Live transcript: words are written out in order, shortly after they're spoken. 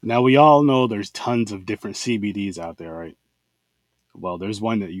Now we all know there's tons of different CBDs out there, right? Well, there's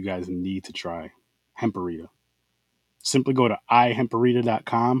one that you guys need to try. Hemperita. Simply go to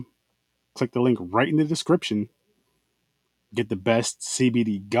ihemperita.com, click the link right in the description, get the best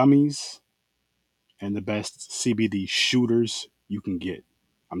CBD gummies and the best CBD shooters you can get.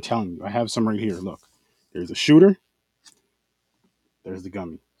 I'm telling you, I have some right here. Look, there's a shooter, there's the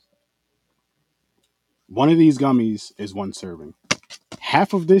gummy. One of these gummies is one serving.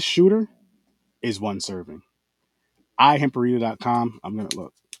 Half of this shooter is one serving. ihemperita.com. I'm going to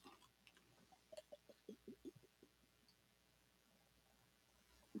look.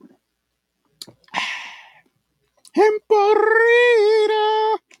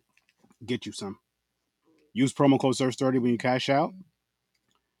 Hemperita. Get you some. Use promo code SURF30 when you cash out.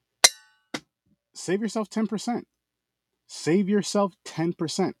 Save yourself 10%. Save yourself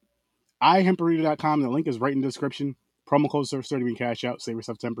 10%. ihemperita.com. The link is right in the description. Promo code SURF30 when you cash out. Save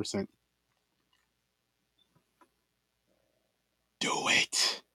yourself 10%. Do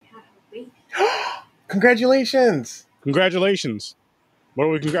it. Congratulations. Congratulations. What are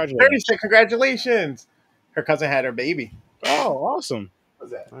we congratulating? 36, congratulations. Her cousin had her baby. Oh, awesome.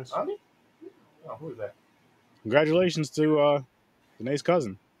 What's that? Nice. Auntie? Oh, who is that? Congratulations to Danae's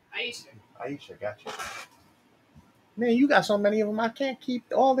cousin. Aisha, gotcha. Man, you got so many of them. I can't keep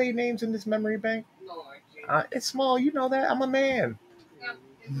all their names in this memory bank. No, I can't. It's small. You know that. I'm a man.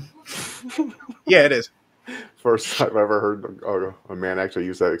 Yeah, it is. First time I've ever heard a man actually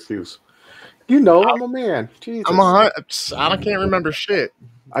use that excuse. You know, I'm a man. Jesus. I can't remember shit.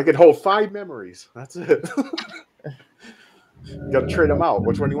 I can hold 5 memories. That's it. You got to trade them out.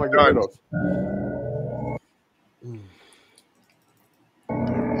 Which one do you want to get rid of?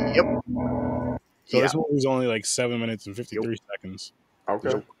 Yep. So this one was only like 7 minutes and 53 seconds.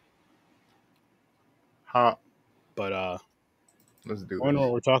 Okay. Huh. But Let's do when this.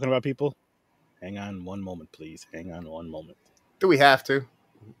 we're talking about people, hang on one moment, please. Hang on one moment. Do we have to?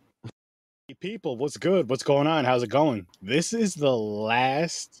 Hey, people, what's good? What's going on? How's it going? This is the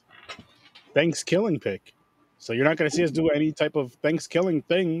last Thanksgiving pick. So you're not going to see us do any type of Thanksgiving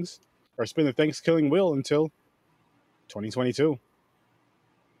things or spin the Thanksgiving wheel until 2022.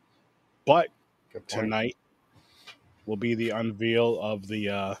 But tonight will be the unveil of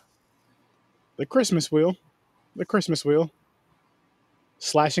the Christmas wheel. The Christmas wheel.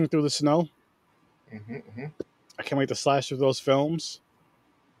 Slashing through the snow. I can't wait to slash through those films.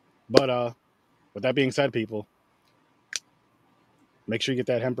 But with that being said, people, make sure you get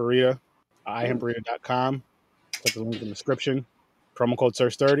that Hemperita, ihemperita.com. Put the link in the description. Promo code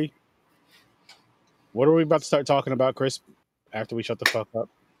SURF30. What are we about to start talking about, Chris, after we shut the fuck up?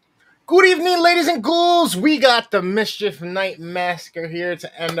 Good evening, ladies and ghouls. We got the Mischief Night Massacre here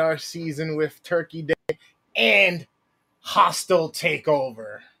to end our season with Turkey Day and Hostile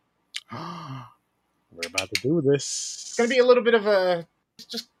Takeover. We're about to do this. It's gonna be a little bit of a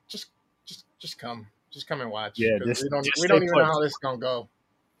just come and watch. Yeah, we don't even know how this is gonna go.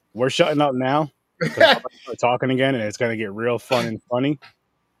 We're shutting up now. We're talking again, and it's gonna get real fun and funny.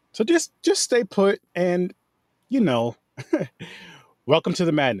 So just stay put, and welcome to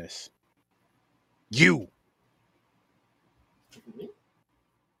the madness. You.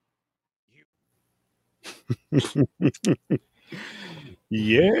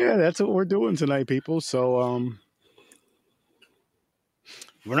 Yeah, that's what we're doing tonight, people. So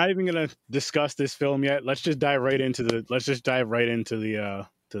we're not even gonna discuss this film yet. Let's just dive right into the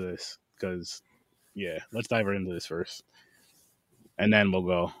to this, because let's dive right into this first, and then we'll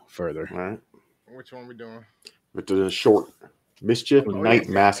go further. All right. Which one we doing? With the short Mischief Night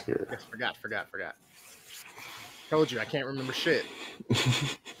Massacre. Yes, forgot. Told you I can't remember shit.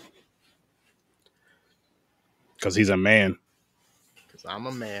 Because he's a man. Because I'm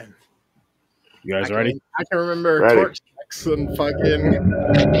a man. You guys ready? I can remember Ready. Torch Sex and fucking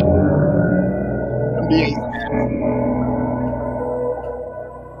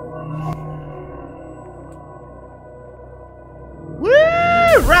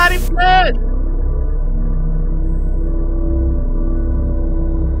Woo! Roddy Flood!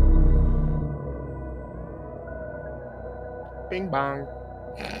 Bing bong.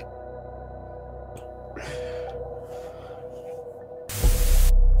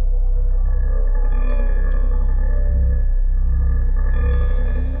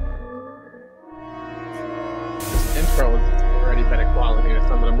 This intro is already better quality than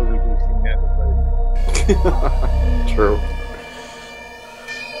some of the movies we've seen that. True.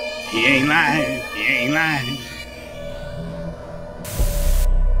 He ain't lying.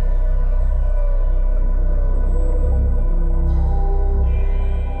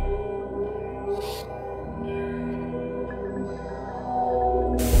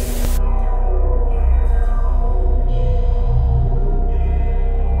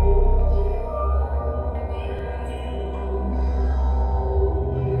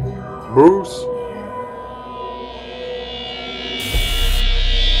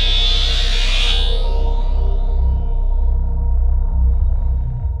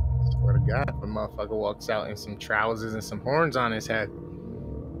 motherfucker walks out in some trousers and some horns on his head.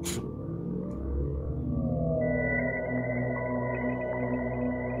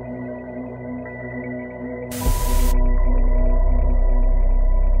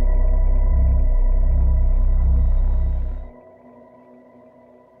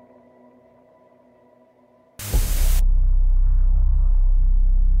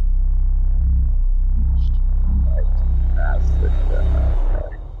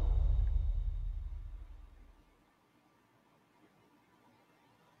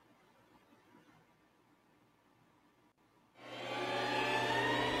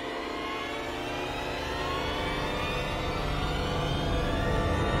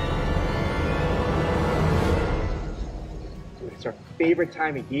 It's our favorite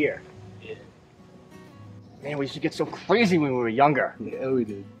time of year. Yeah. Man, we used to get so crazy when we were younger. Yeah, we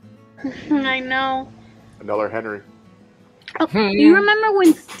did. I know. Another Henry. Oh, do you remember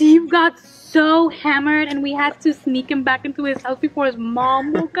when Steve got so hammered and we had to sneak him back into his house before his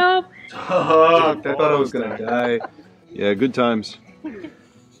mom woke up? Oh, I thought I was gonna die. Yeah, good times.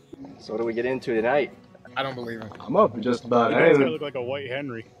 So what do we get into tonight? I don't believe him. I'm up for just about You guys anything. look like a white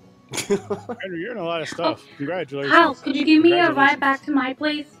Henry. Henry, you're in a lot of stuff. Congratulations. Kyle, could you give me a ride back to my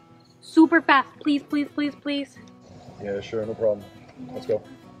place? Super fast, please, please, please, please. Yeah, sure, no problem. Let's go.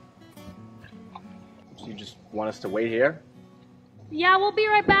 So you just want us to wait here? Yeah, we'll be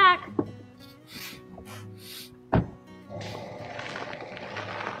right back.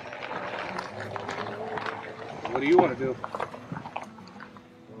 What do you want to do?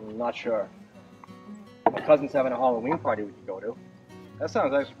 I'm not sure. My cousin's having a Halloween party we could go to. That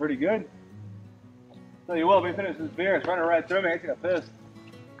sounds actually pretty good. Tell you what, let me finish this beer. It's running right through me. I just got pissed.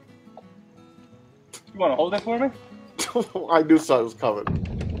 You want to hold it for me? I knew something was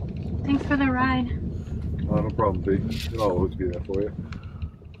coming. Thanks for the ride. Oh, no problem, B. I'll always be there for you.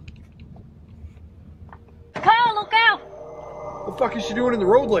 Kyle, look out! What the fuck is she doing in the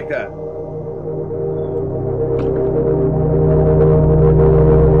road like that?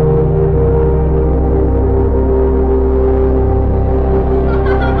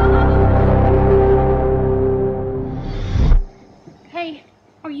 Hey,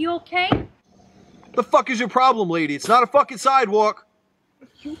 are you okay? The fuck is your problem, lady? It's not a fucking sidewalk.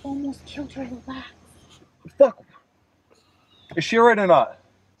 You almost killed her. Relax. Fuck. Is she alright or not?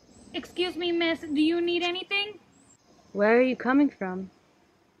 Excuse me, miss. Do you need anything? Where are you coming from?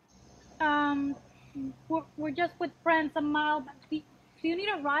 We're just with friends a mile back. Do you need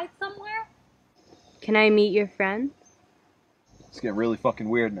a ride somewhere? Can I meet your friends? It's getting really fucking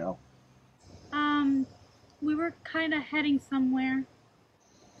weird now. We were kind of heading somewhere.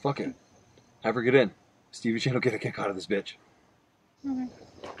 Fuck it. Have her get in. Stevie Chan will get a kick out of this bitch. Okay.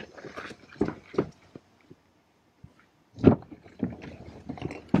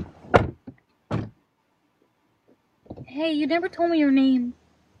 Hey, you never told me your name.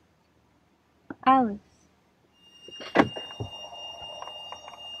 Alice.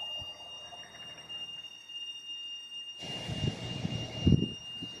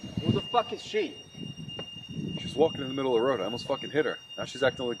 Who the fuck is she? She was walking in the middle of the road. I almost fucking hit her. Now she's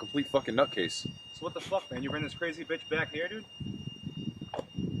acting like a complete fucking nutcase. So what the fuck, man? You bring this crazy bitch back here, dude?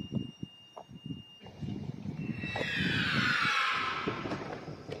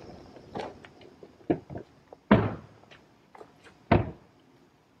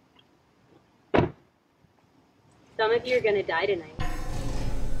 Some of you are gonna die tonight.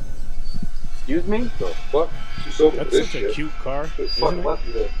 Excuse me? The fuck? She's so That's such a cute car, isn't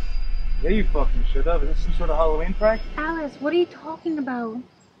it? Yeah, you fucking shut up. Is this some sort of Halloween prank? Alice, what are you talking about?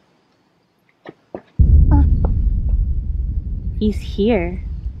 He's here.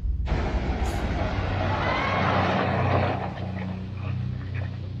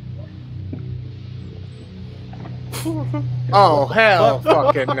 Oh, hell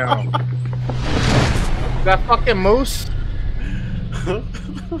fucking no. That fucking moose?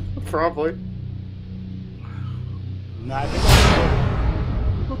 Probably. Nah, I think that's-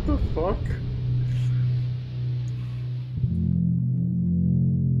 What the fuck?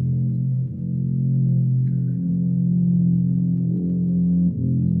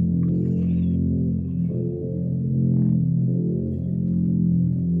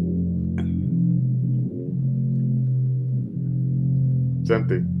 It's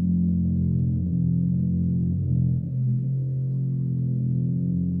empty.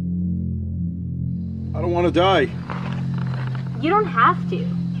 I don't want to die. You don't have to.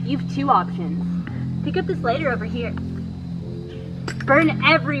 You have two options. Pick up this lighter over here. Burn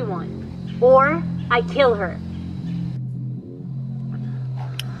everyone. Or I kill her.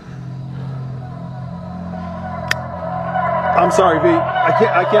 I'm sorry, V.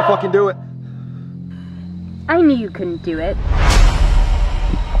 I can't fucking do it. I knew you couldn't do it.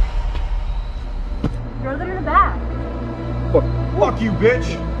 Throw them in the bag. Fuck you,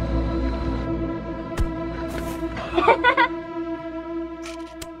 bitch!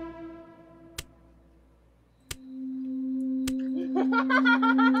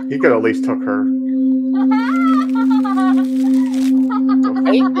 He could at least took her.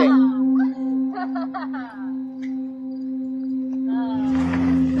 Fake it.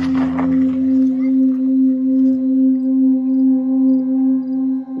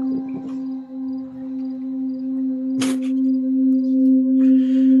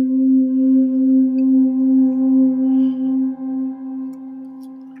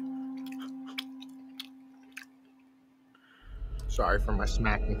 Sorry for my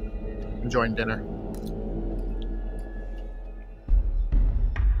smacking. Enjoying dinner.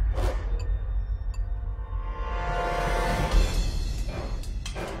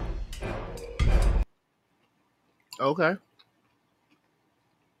 Okay.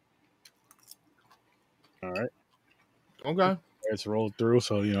 All right. Okay. Let's roll through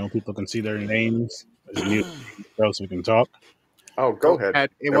so people can see their names. There's music, so we can talk. Oh, go ahead.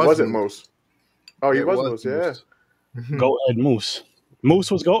 It wasn't Moose. Oh, he It was was Moose, yeah. Moose. Goathead Moose.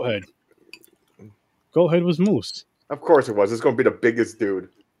 Moose was Goathead. Goathead was Moose. Of course it was. It's going to be the biggest dude.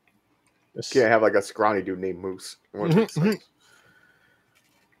 This- Can't have like a scrawny dude named Moose. It wouldn't make sense.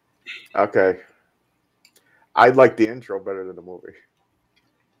 Okay. I like the intro better than the movie.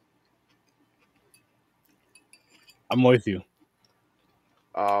 I'm with you.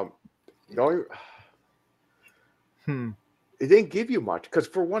 The only, Hmm. it didn't give you much because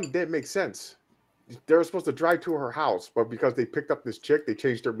for one, it didn't make sense. They were supposed to drive to her house, but because they picked up this chick, they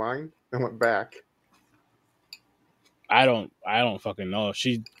changed their mind and went back. I don't fucking know.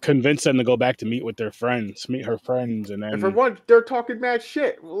 She convinced them to go back to meet her friends, and then And for one, they're talking mad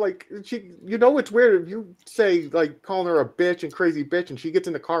shit. Like it's weird if you say like calling her a bitch and crazy bitch, and she gets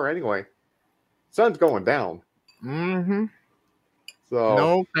in the car anyway. Sun's going down. Mm-hmm. So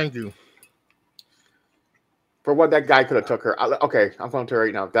No, thank you. for what that guy could have took her. Okay, I'm going to tell you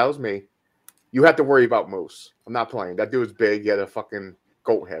right now. If that was me, you have to worry about Moose. I'm not playing. That dude's big. He had a fucking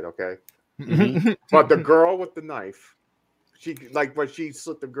goat head. Okay, Mhm. but the girl with the knife, when she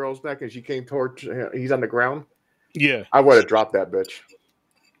slit the girl's neck and she came towards he's on the ground. yeah, I would have dropped that bitch.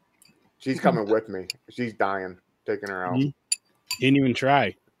 She's coming with me. She's dying. Taking her out. Mhm. He didn't even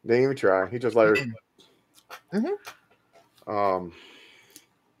try. They didn't even try. He just let her. Mhm.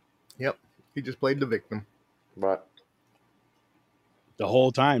 Yep. He just played the victim. But The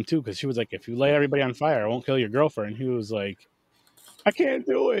whole time too, because she was like, "If you light everybody on fire, I won't kill your girlfriend." He was like, "I can't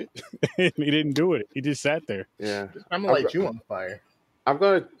do it." And he didn't do it. He just sat there. yeah, I'm gonna light you on fire. I'm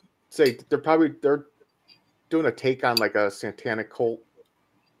gonna say they're doing a take on like a satanic cult.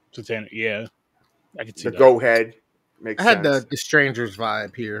 Satanic. Yeah, I could see The that. goat head makes I had sense. the strangers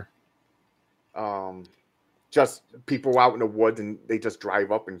vibe here. Just people out in the woods and they just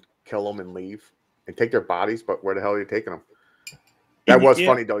drive up and kill them and leave and take their bodies. But where the hell are you taking them? That was Yeah.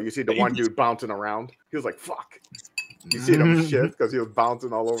 funny though. You see the one dude bouncing around. He was like, "Fuck." You see him shift because he was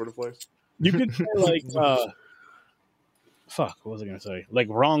bouncing all over the place. You could say like, fuck. What was I gonna say? Like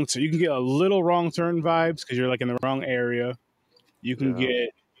wrong. So you can get a little wrong turn vibes because you're like in the wrong area. You can Yeah. get.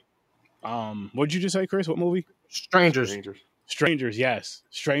 What did you just say, Chris? What movie? Strangers. Strangers. Yes,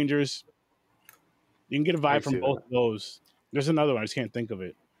 Strangers. You can get a I vibe from see both that. of those. There's another one. I just can't think of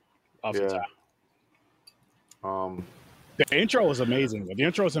it off the Yeah. top. The intro was amazing. The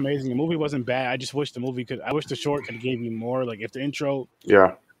intro was amazing. The movie wasn't bad. I just wish the movie could. I wish the short could have gave you more. Like if the intro,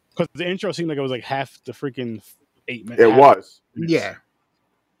 Yeah, because the intro seemed like it was like half the freaking 8 minutes. it was. Yeah.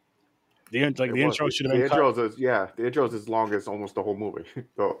 The intro should have been The cut. the intro is as long as almost the whole movie.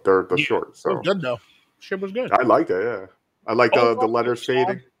 They're Yeah. short. It So was good though. Shit was good. I liked it. Yeah, I like the Overall, letters Sean,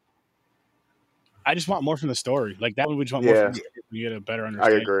 fading. I just want more from the story. Like that one, we just want more Yeah. from the story. You get a better I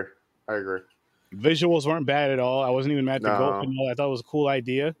understanding. agree. Visuals weren't bad at all. I wasn't even mad at the No. goat. I thought it was a cool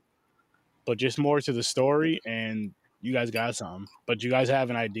idea, but just more to the story. And you guys got something. But you guys have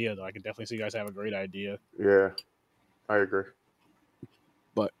an idea, though. I can definitely see you guys have a great idea. Yeah, I agree.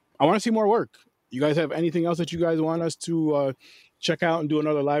 But I want to see more work. You guys have anything else that you guys want us to check out and do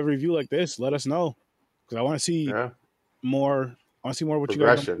another live review like this? Let us know, because I want to see Yeah, more. I want to see more what you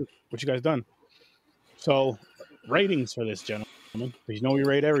guys progression. done. So ratings for this, gentlemen, because we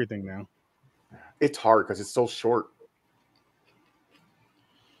rate everything now. It's hard because it's so short.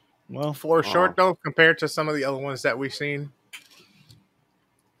 Well, For short though, compared to some of the other ones that we've seen,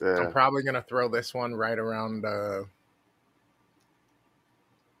 Yeah, I'm probably gonna throw this one right around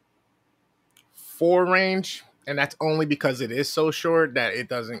 4 range, and that's only because it is so short that it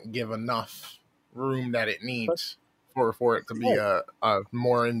doesn't give enough room that it needs for it to be a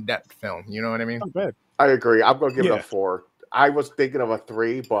more in-depth film. You know what I mean? Not bad. I agree. I'm gonna give it Yeah. a 4. I was thinking of a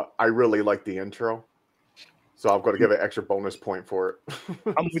 3, but I really like the intro, so I'm gonna give it an extra bonus point for it.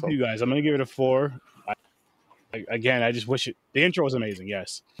 I'm with So, you guys. I'm gonna give it a 4. Again, I just wish the intro was amazing.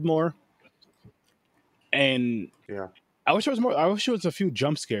 Yes, more. And yeah, I wish there was more. I wish there was a few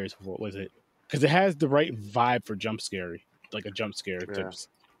jump scares. What was it? Because it has the right vibe for jump scary, like a jump scare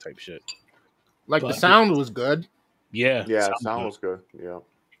type shit. Like the But- sound was good. Yeah, yeah, sounds sound good. was good. Yeah,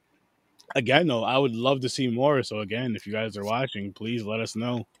 Again, though, I would love to see more. So again, if you guys are watching, please let us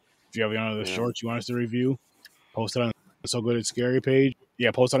know. If you have any other shorts you want us to review, post it on the So Good It's Scary page.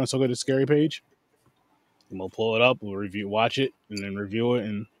 Yeah, post it on the So Good It's Scary page. And we'll pull it up, we'll watch it, and then review it.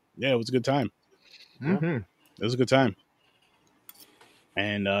 And yeah, it was a good time. Mm-hmm. It was a good time.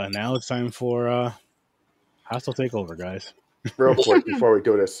 And now it's time for Hostile Takeover, guys. real quick before we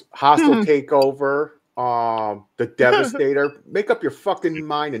do this, Hostile Takeover, The Devastator. Make up your fucking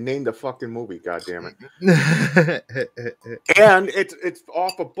mind and name the fucking movie. God damn it! And it's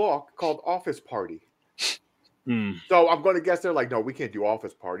off a book called Office Party. So I'm going to guess they're like, no, we can't do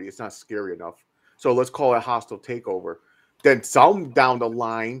Office Party. It's not scary enough. So let's call it Hostile Takeover. Then some down the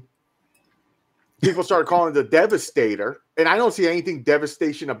line, people started calling it the Devastator, and I don't see anything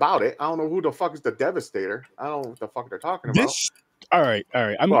devastation about it. I don't know who the fuck is the Devastator. I don't know what the fuck they're talking about. All right.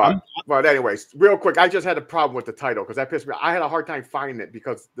 But anyways, real quick, I just had a problem with the title because that pissed me off. I had a hard time finding it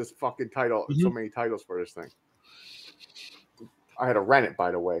because this fucking title, so many titles for this thing. I had to rent it, by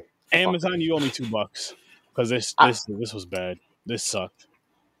the way. Amazon, you owe me $2 because this was bad. This sucked.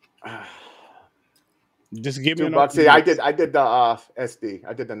 Just give me $2. See, I did the SD.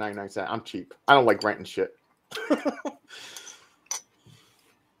 I did the 99¢. I'm cheap. I don't like renting shit.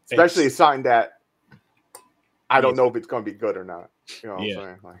 Especially something that I don't know if it's going to be good or not. You know what I'm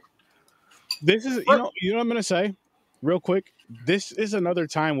saying? Like, this is, you know what I'm going to say? Real quick. This is another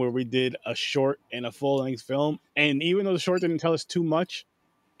time where we did a short and a full-length film. And even though the short didn't tell us too much,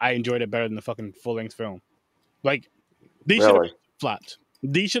 I enjoyed it better than the fucking full-length film. Like, these should have flopped.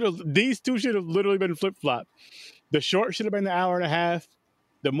 These two should have literally been flip-flopped. The short should have been the hour and a half.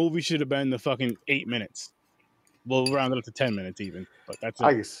 The movie should have been the fucking 8 minutes. We'll round it up to 10 minutes even. But that's it.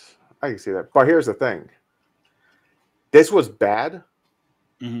 I can see that. But here's the thing. This was bad,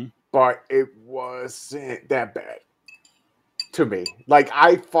 but it wasn't that bad to me. Like,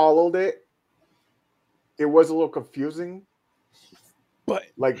 I followed it. It was a little confusing. But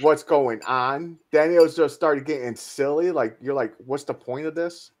like, what's going on? Then it was just started getting silly. Like, you're like, what's the point of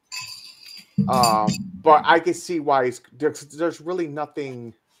this? But I can see why there's really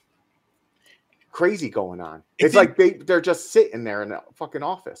nothing crazy going on. It's like they're just sitting there in the fucking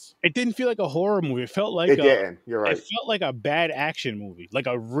office. It didn't feel like a horror movie. It felt like You're right. It felt like a bad action movie, like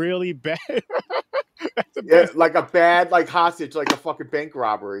a really bad. Like a bad hostage, like a fucking bank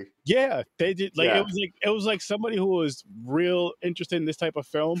robbery. Yeah, they did. It was like somebody who was real interested in this type of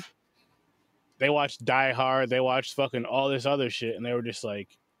film. They watched Die Hard. They watched fucking all this other shit, and they were just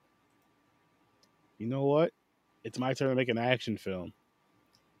like, you know what? It's my turn to make an action film.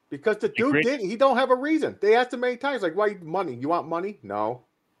 Because the dude he don't have a reason. They asked him many times, like, why money? You want money? No.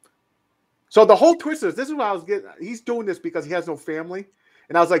 So the whole twist is, this is what I was getting. He's doing this because he has no family.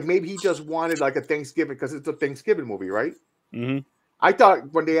 And I was like, maybe he just wanted like a Thanksgiving because it's a Thanksgiving movie, right? Mm-hmm. I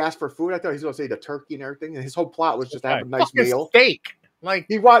thought when they asked for food, I thought he was going to say the turkey and everything. And his whole plot was just to have a nice meal. Steak. Like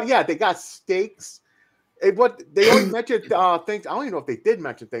they got steaks. They only mentioned things. I don't even know if they did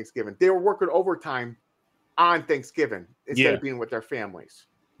mention Thanksgiving. They were working overtime on Thanksgiving instead of being with their families.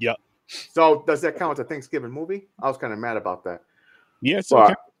 Yep. So does that count as a Thanksgiving movie? I was kind of mad about that. Yeah,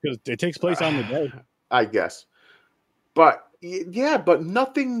 because it takes place on the day. I guess. But yeah, but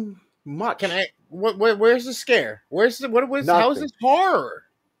nothing much. Can I? Where's the scare? How is this horror?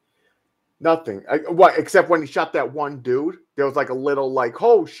 Nothing. Except when he shot that one dude, there was like a little like,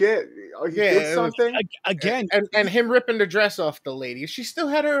 oh shit, he did something again, and him ripping the dress off the lady. She still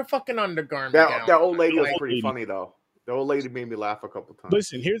had her fucking undergarment. That old lady was pretty funny though. The old lady made me laugh a couple times.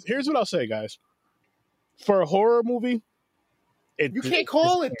 Listen, here's what I'll say, guys. For a horror movie, you can't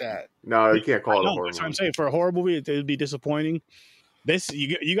call it that. No, you can't call it a horror movie. That's what I'm saying. For a horror movie, it'd be disappointing. This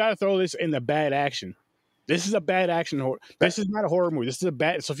you got to throw this in the bad action. This is a bad action horror. This is not a horror movie. This is a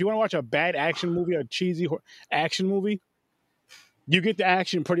bad. So if you want to watch a bad action movie, a cheesy action movie, you get the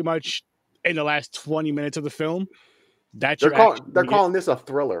action pretty much in the last 20 minutes of the film. They're calling this a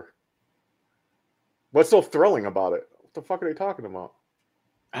thriller. What's so thrilling about it? What the fuck are they talking about?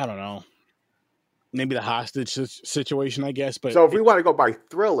 I don't know. Maybe the hostage situation, I guess. But so if we want to go by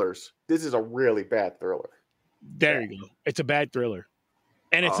thrillers, this is a really bad thriller. There you go. It's a bad thriller.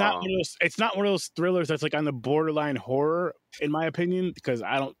 And it's not one of those. It's not one of those thrillers that's like on the borderline horror, in my opinion, because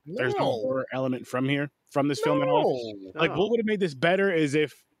I don't. There's no horror element from this film at all. Like, what would have made this better is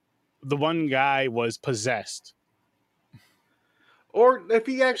if the one guy was possessed, or if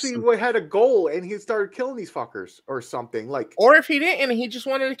he actually had a goal and he started killing these fuckers or something. Like, or if he didn't, and he just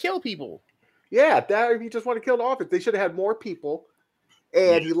wanted to kill people. Yeah, that if he just wanted to kill the office, they should have had more people,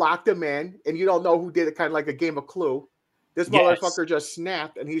 and he locked them in, and you don't know who did it, kind of like a game of Clue. This motherfucker just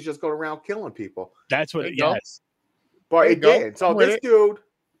snapped, and he's just going around killing people. That's what. Yes, but it did. So this dude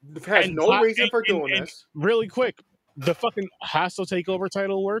has no reason for doing this. Really quick, the fucking Hostile Takeover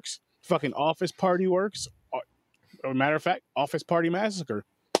title works. Fucking Office Party works. Or matter of fact, Office Party Massacre.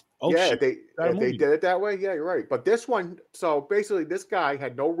 Oh, yeah, shit. they did it that way. Yeah, you're right. But this one, so basically, this guy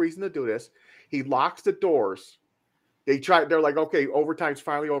had no reason to do this. He locks the doors. They're like, okay, overtime's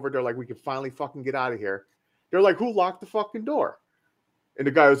finally over. They're like, we can finally fucking get out of here. They're like, who locked the fucking door? And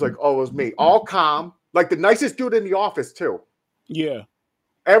the guy was like, oh, it was me. All calm. Like the nicest dude in the office, too. Yeah.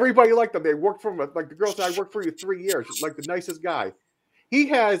 Everybody liked them. They worked for him. Like the girl said, I worked for you 3 years. Like the nicest guy. He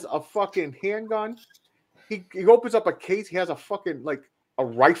has a fucking handgun. He opens up a case. He has a fucking, like, a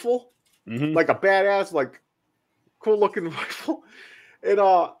rifle. Mm-hmm. Like a badass, like, cool-looking rifle. And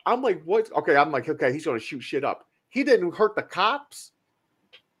I'm like, what? Okay, I'm like, okay, he's going to shoot shit up. He didn't hurt the cops.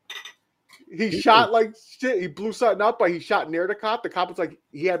 He shot like shit. He blew something up, but he shot near the cop. The cop was like,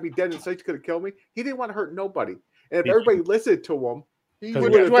 he had me dead in sight, could have killed me. He didn't want to hurt nobody. And if everybody listened to him, he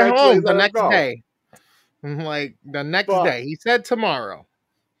would have went home the next day. Like the next day. He said tomorrow.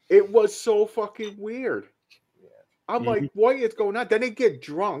 It was so fucking weird. I'm like, what is going on? Then they get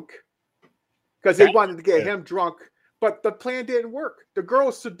drunk because they wanted to get him drunk, but the plan didn't work. The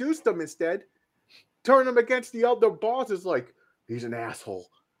girl seduced him instead, turned him against the other boss. Is like, he's an asshole.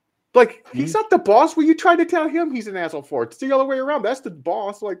 Like, he's not the boss. What are you trying to tell him he's an asshole for? It's the other way around. That's the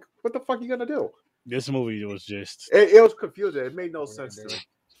boss. Like, what the fuck are you going to do? This movie was just... It was confusing. It made no sense to me.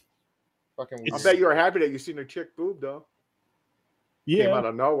 I bet you were happy that you seen a chick boob, though. Yeah. Came out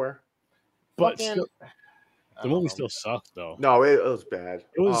of nowhere. But still, the movie still sucked, though. No, it was bad.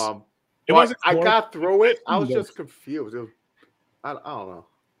 It was... I got through it. I was just confused. I don't know.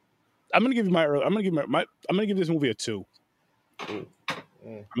 I'm gonna give this movie a 2.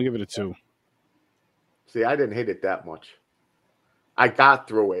 I'm gonna give it a 2. See, I didn't hate it that much. I got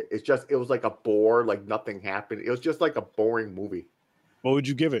through it. It was like a bore, like nothing happened. It was just like a boring movie. What would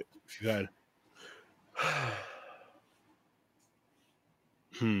you give it if you had?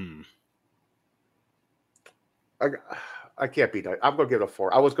 I can't beat that. I'm gonna give it a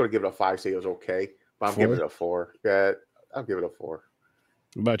 4. I was gonna give it a 5, say it was okay, but I'm giving it a 4. Yeah, I'll give it a 4.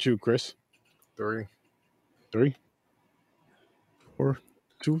 What about you, Chris? 3. 3? 4,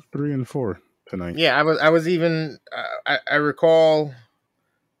 2, 3, and 4 tonight. Yeah, I was even. I recall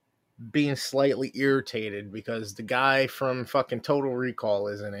being slightly irritated because the guy from fucking Total Recall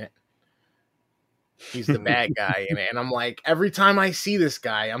is in it. He's the bad guy in it, and I'm like, every time I see this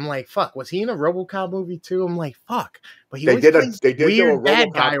guy, I'm like, fuck, was he in a RoboCop movie too? I'm like, fuck, but he always plays weird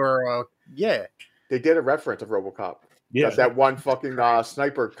bad guy or yeah. They did a reference of RoboCop. Yeah, that one fucking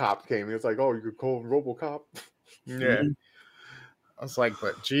sniper cop came. He was like, "Oh, you could call him RoboCop." Yeah. I was like,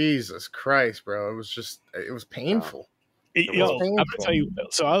 but Jesus Christ, bro. It was painful. I'm gonna tell you,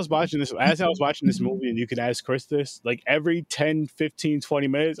 so I was watching this movie, and you can ask Chris this, like every 10, 15, 20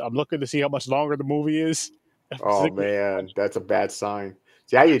 minutes, I'm looking to see how much longer the movie is. Oh man, that's a bad sign.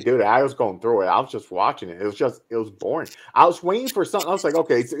 See how you do that? I was going through it. I was just watching it. It was boring. I was waiting for something. I was like,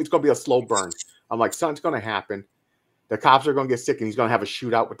 okay, it's gonna be a slow burn. I'm like, something's gonna happen. The cops are gonna get sick, and he's gonna have a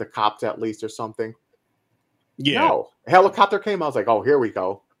shootout with the cops at least or something. Yeah. No. Helicopter came. I was like, oh, here we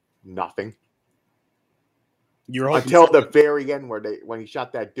go. Nothing. Until the very end when he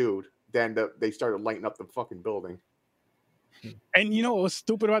shot that dude, then they started lighting up the fucking building. And you know what was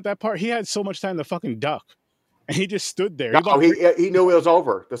stupid about that part? He had so much time to fucking duck. And he just stood there. He knew it was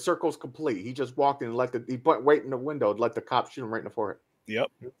over. The circle's complete. He just walked in and he wait in the window to let the cop shoot him right in the forehead.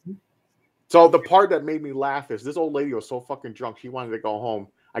 Yep. So the part that made me laugh is this old lady was so fucking drunk she wanted to go home.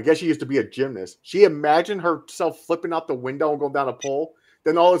 I guess she used to be a gymnast. She imagined herself flipping out the window and going down a pole.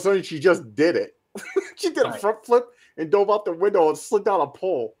 Then all of a sudden she just did it. She did a front flip and dove out the window and slid down a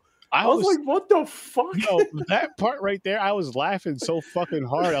pole. I was like, what the fuck? That part right there, I was laughing so fucking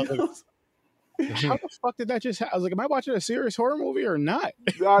hard. I was like, how the fuck did that just happen? I was like, am I watching a serious horror movie or not?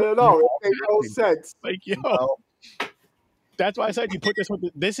 I don't know. It made no sense. Like, that's why I said you put this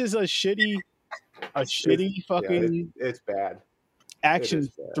with this is a shitty fucking it's bad. Action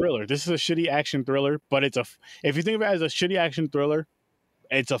thriller. This is a shitty action thriller, but if you think of it as a shitty action thriller,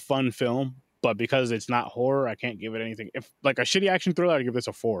 it's a fun film. but because it's not horror, I can't give it anything. If like a shitty action thriller, I'd give this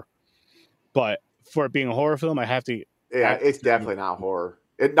a 4. But for it being a horror film, I have to. Yeah, it's definitely not horror.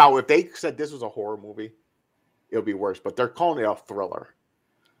 Now, if they said this was a horror movie, it'll be worse. But they're calling it a thriller,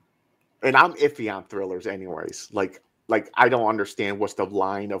 and I'm iffy on thrillers, anyways. Like I don't understand what's the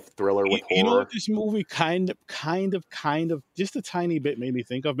line of thriller with horror. You know what this movie kind of just a tiny bit made me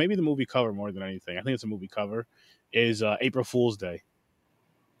think of? Maybe the movie cover more than anything. I think it's a movie cover. Is April Fool's Day.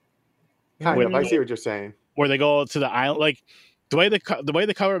 Kind of. I see what you're saying. Where they go to the island, like the way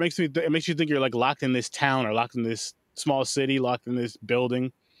the cover makes you think you're like locked in this town or locked in this small city, locked in this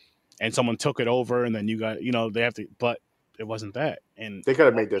building, and someone took it over, and then you got they have to, but it wasn't that. And they could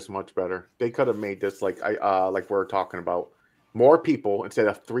have made this much better. They could have made this like we're talking about more people instead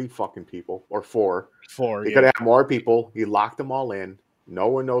of 3 fucking people or 4. They could have more people. He locked them all in. No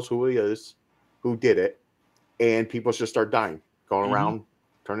one knows who he is, who did it, and people should start dying, going around,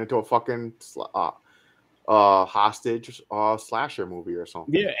 turn into a fucking hostage slasher movie or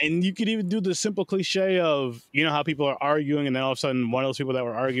something. Yeah, and you could even do the simple cliche of how people are arguing, and then all of a sudden one of those people that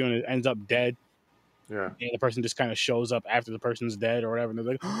were arguing ends up dead. Yeah, and the person just kind of shows up after the person's dead or whatever, and they're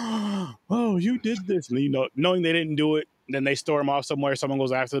like, "Oh, you did this," and knowing they didn't do it, then they store them off somewhere. Someone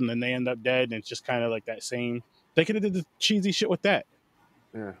goes after them, and then they end up dead, and it's just kind of like that same. They could have did the cheesy shit with that.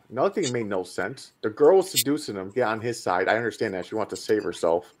 Yeah, another thing that made no sense. The girl was seducing him. Get on his side. I understand that she wants to save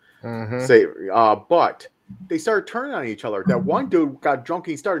herself. But they started turning on each other. That one dude got drunk.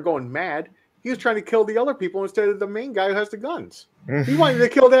 He started going mad. He was trying to kill the other people instead of the main guy who has the guns. He wanted to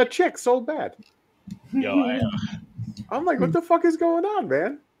kill that chick so bad. I'm like, what the fuck is going on,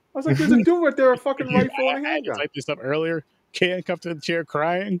 man? I was like, there's a dude right there, a fucking rifle and a handgun. I typed this up earlier. Handcuffed to the chair,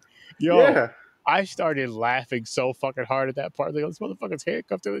 crying. I started laughing so fucking hard at that part. Like, this motherfucker's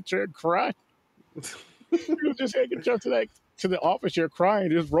handcuffed to the chair, crying. He was just handcuffed to the office chair,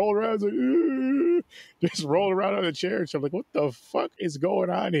 crying. Just rolled around, just rolled around on the chair. So I'm like, what the fuck is going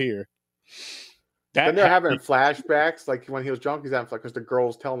on here? Then they're having flashbacks, like when he was drunk. He's having because the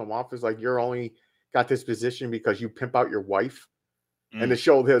girl's telling him off. Is like, you're only got this position because you pimp out your wife. And to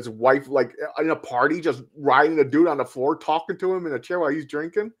show his wife like in a party, just riding a dude on the floor, talking to him in a chair while he's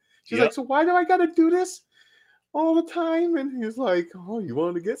drinking. She's like, so why do I got to do this all the time? And he's like, oh, you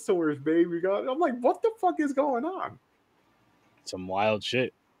wanted to get somewhere, babe. I'm like, what the fuck is going on? Some wild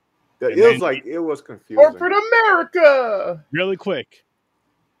shit. It was confusing. Corporate America. Really quick.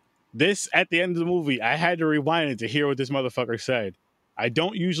 This, at the end of the movie, I had to rewind it to hear what this motherfucker said. I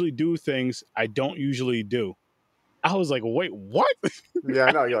don't usually do things I don't usually do. I was like, wait, what? Yeah,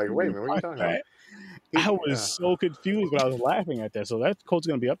 I know. You're like, wait a minute, what are you talking about? I was so confused, but I was laughing at that. So that quote's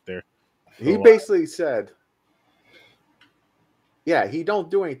going to be up there. He basically said, he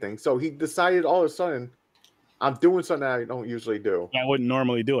don't do anything. So he decided all of a sudden, I'm doing something that I don't usually do. I wouldn't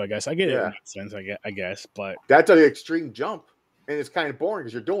normally do, I guess. I get it in that sense, I guess. But that's an extreme jump. And it's kind of boring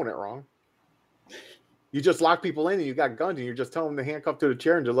because you're doing it wrong. You just lock people in and you got guns and you're just telling them to handcuff to the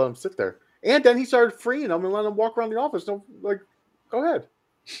chair and just let them sit there. And then he started freeing them and letting them walk around the office. So, go ahead.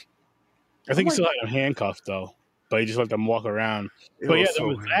 I think he still had them handcuffed, though. But he just let them walk around. But yeah, there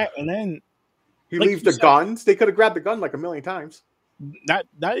was that. And then he leaves the guns. They could have grabbed the gun like a million times.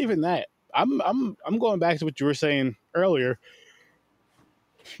 Not even that. I'm going back to what you were saying earlier.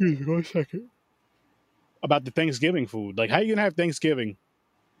 Excuse me 1 second. About the Thanksgiving food. Like, how are you going to have Thanksgiving?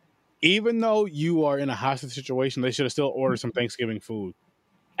 Even though you are in a hostage situation, they should have still ordered some Thanksgiving food.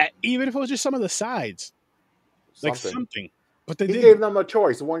 Even if it was just some of the sides. Like something. But he gave them a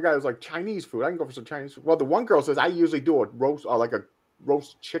choice. The one guy was like, Chinese food. I can go for some Chinese food. Well, the one girl says, I usually do a roast, like a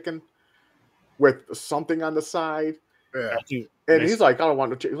roast chicken with something on the side. Yeah. And he's like, I don't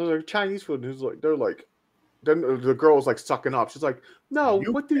want no Chinese food. And he's like, then the girl's like sucking up. She's like, no,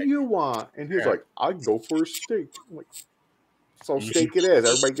 what do you want? And he's like, I'd go for a steak. I'm like, so steak it is.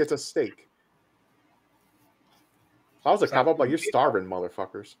 Everybody gets a steak. I was like, how about you're starving,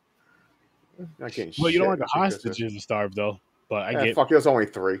 motherfuckers? Not getting well, you don't want the hostages to starve, though. But I get. Fuck, it was only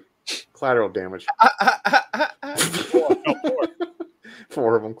 3. Collateral damage.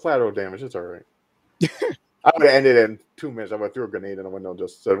 4 of them. Collateral damage. It's all right. I would have ended in 2 minutes. I would have threw a grenade in the window.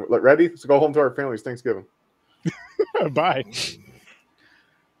 Just said, ready? Let's go home to our families. Thanksgiving. Bye.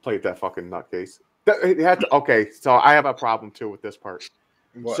 Played that fucking nutcase. Okay, so I have a problem too with this part.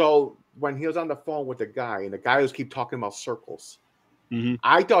 What? So when he was on the phone with the guy, and the guy was keep talking about circles,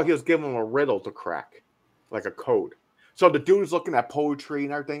 I thought he was giving him a riddle to crack, like a code. So the dude was looking at poetry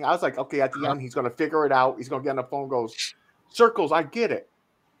and everything. I was like, okay, at the end, he's going to figure it out. He's going to get on the phone and goes, circles, I get it.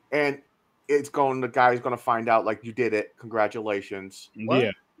 And the guy's going to find out, like, you did it. Congratulations. What?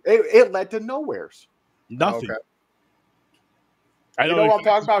 Yeah. It led to nowheres. Nothing. Okay. I You know know what I'm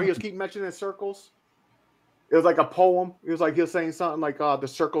talking about? He was keep mentioning circles. It was like a poem. He was saying something like the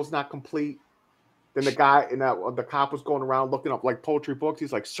circle's not complete. Then the guy and the cop was going around looking up like poetry books.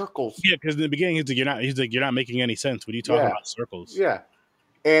 He's like circles. Yeah, because in the beginning he's like you're not making any sense. What are you talking about circles? Yeah.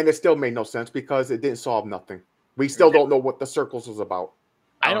 And it still made no sense because it didn't solve nothing. We still don't know what the circles was about.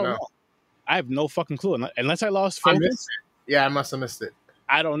 I don't know. I have no fucking clue unless I lost focus. I must have missed it.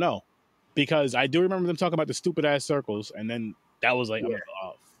 I don't know because I do remember them talking about the stupid ass circles, and then that was like, I'm like,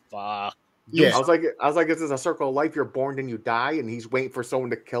 oh fuck. Yeah, I was like, is this a circle of life? You're born, then you die, and he's waiting for someone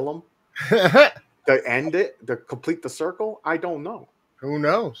to kill him to end it, to complete the circle. I don't know. Who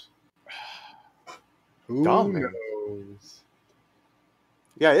knows? Who knows?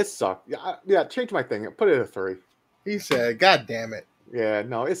 Yeah, it sucked. Yeah, change my thing. Put it at 3. He said, "God damn it." Yeah,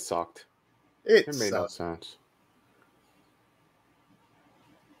 no, it sucked. It made no sense.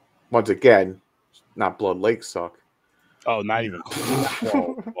 Once again, not Blood Lake suck. Oh, not even.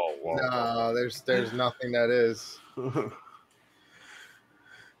 Whoa. No, there's nothing that is.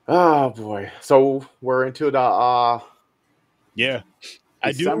 Oh boy. So we're into the yeah.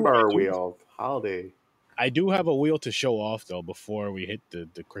 December wheel holiday. I do have a wheel to show off though before we hit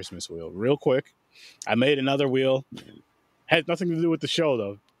the Christmas wheel. Real quick. I made another wheel. Has nothing to do with the show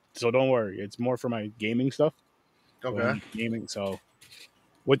though. So don't worry. It's more for my gaming stuff. Okay. Gaming. So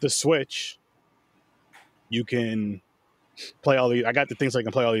with the Switch, you can play all these. I got the things so I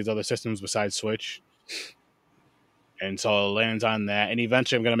can play all these other systems besides Switch. And so it lands on that. And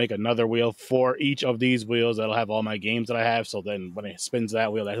eventually I'm going to make another wheel for each of these wheels that'll have all my games that I have. So then when it spins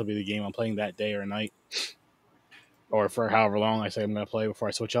that wheel, that'll be the game I'm playing that day or night. Or for however long I say I'm going to play before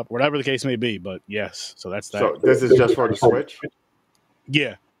I switch up. Whatever the case may be. But yes. So that's that. So this is just for the Switch?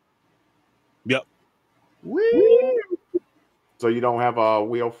 Yeah. Yep. Woo! So you don't have a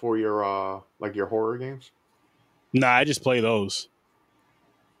wheel for your like your horror games? Nah, I just play those.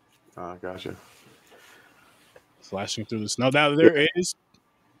 Gotcha. Slashing through the snow. Now there is,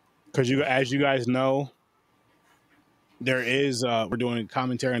 because as you guys know, there is we're doing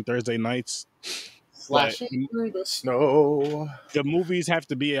commentary on Thursday nights. Slashing through the snow. The movies have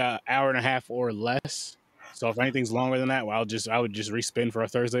to be an hour and a half or less. So if anything's longer than that, well, I would just respin for a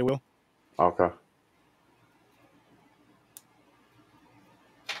Thursday wheel. Okay.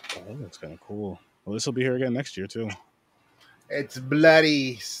 Oh, that's kind of cool. Well, this will be here again next year too. It's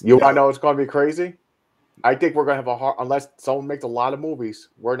bloody. You want to know it's going to be crazy? I think we're going to have unless someone makes a lot of movies,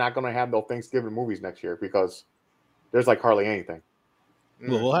 we're not going to have no Thanksgiving movies next year because there's like hardly anything.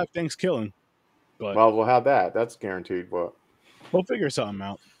 Well, we'll have Thanksgiving. But well, we'll have that. That's guaranteed. But we'll figure something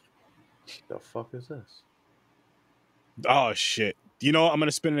out. The fuck is this? Oh, shit. You know what? I'm going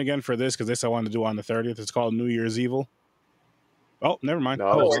to spin it again for this because this I wanted to do on the 30th. It's called New Year's Evil. Oh, never mind.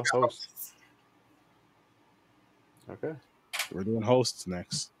 No, host. Okay. We're doing hosts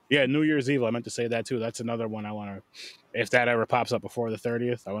next. Yeah, New Year's Evil. I meant to say that too. That's another one I want to. If that ever pops up before the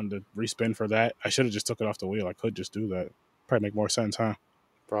 30th, I wanted to respin for that. I should have just took it off the wheel. I could just do that. Probably make more sense, huh?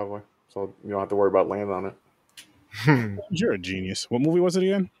 Probably. So you don't have to worry about landing on it. You're a genius. What movie was it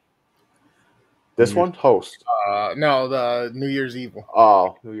again? This one? Host. No, the New Year's Evil.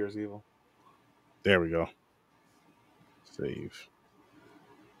 Oh, New Year's Evil. There we go. Save.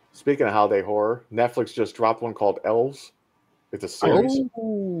 Speaking of holiday horror, Netflix just dropped one called Elves. It's a series.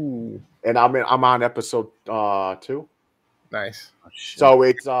 Oh. And I'm on episode 2. Nice. Oh, so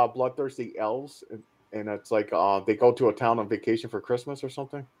it's bloodthirsty elves, and it's like they go to a town on vacation for Christmas or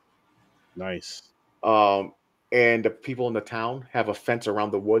something. Nice. And the people in the town have a fence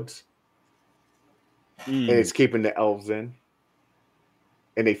around the woods, and it's keeping the elves in.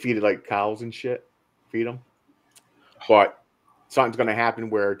 And they feed it like cows and shit. Feed them. But something's going to happen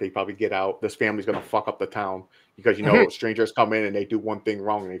where they probably get out. This family's going to fuck up the town because, you know, strangers come in and they do one thing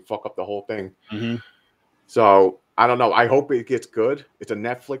wrong and they fuck up the whole thing. Mm-hmm. So, I don't know. I hope it gets good. It's a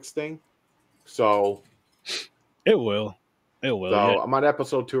Netflix thing. So. It will. It will. So, yeah. I'm on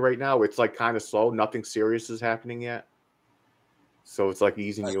episode 2 right now. It's like kind of slow. Nothing serious is happening yet. So, it's like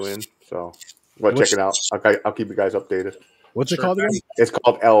easing you in. So, well, check it out. I'll keep you guys updated. What's it called again? It's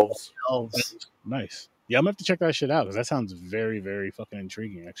called Elves. Nice. Yeah, I'm going to have to check that shit out because that sounds very, very fucking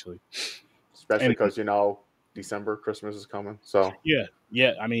intriguing, actually. Especially because, you know, December, Christmas is coming. So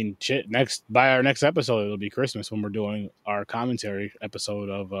yeah. I mean, shit. By our next episode, it'll be Christmas when we're doing our commentary episode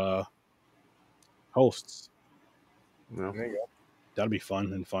of hosts. Yeah. There you go. That'll be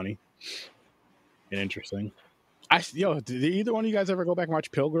fun and funny and interesting. Did either one of you guys ever go back and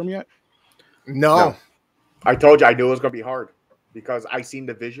watch Pilgrim yet? No. I told you I knew it was going to be hard because I seen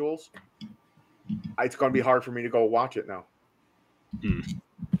the visuals. It's going to be hard for me to go watch it now.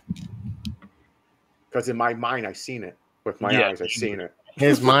 Because in my mind, I seen it. With my eyes, I've seen it.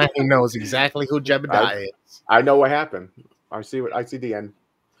 His mind, he knows exactly who Jebediah is. I know what happened. I see the end.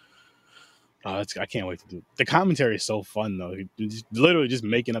 I can't wait to do. The commentary is so fun though. He's literally just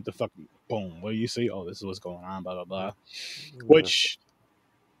making up the fucking boom. What do you see? Oh, this is what's going on. Blah blah blah. Which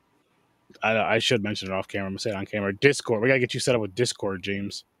I should mention it off camera. I'm gonna say it on camera. Discord. We gotta get you set up with Discord,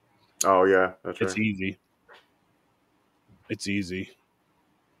 James. Oh yeah, that's right. It's easy. It's easy.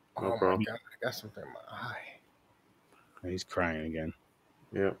 No Oh problem. my god, I got something in my eye. He's crying again.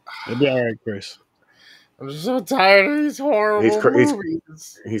 Yeah. It'll be all right, Chris. I'm just so tired of these horrible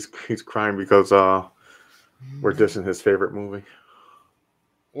movies. He's crying because we're dissing his favorite movie.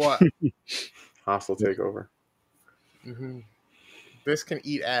 What? Hostile Takeover. Mm-hmm. This can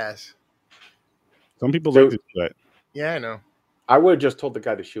eat ass. Some people like to do that. Yeah, I know. I would have just told the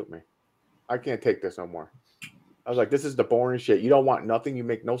guy to shoot me. I can't take this no more. I was like, this is the boring shit. You don't want nothing. You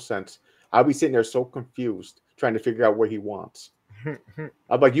make no sense. I'll be sitting there so confused trying to figure out what he wants.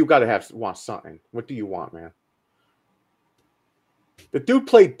 I'm like, you got to want something. What do you want, man? The dude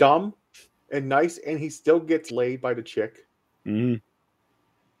played dumb and nice, and he still gets laid by the chick. Mm-hmm.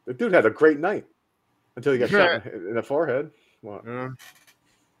 The dude had a great night until he got shot in the forehead. What?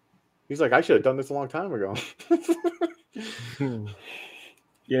 He's like, I should have done this a long time ago.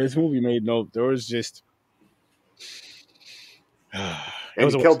 Yeah, this movie made no. There was just.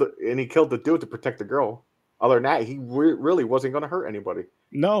 And he killed the dude to protect the girl. Other than that, he really wasn't going to hurt anybody.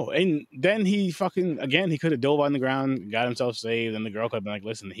 No, and then he fucking again. He could have dove on the ground, got himself saved, and the girl could have been like,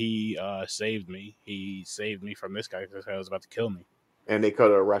 "Listen, he saved me. He saved me from this guy because he was about to kill me." And they could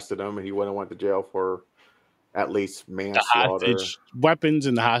have arrested him, and he wouldn't have went to jail for at least manslaughter, the hostage, weapons,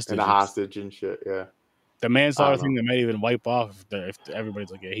 and the hostage, and shit. Yeah, the manslaughter thing that might even wipe off if everybody's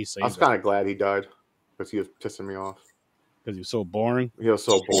like, "Yeah, he saved." I was kind of glad he died because he was pissing me off. Because he was so boring. He was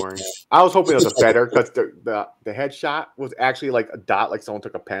so boring. I was hoping it was better because the headshot was actually like a dot, like someone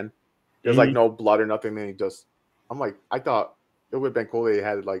took a pen. There's like no blood or nothing. And I'm like, I thought it would have been cool if he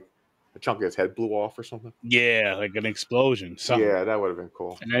had like a chunk of his head blew off or something. Yeah, like an explosion. Something. Yeah, that would have been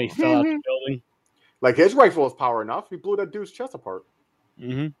cool. And then he fell out the building. Like his rifle was power enough. He blew that dude's chest apart.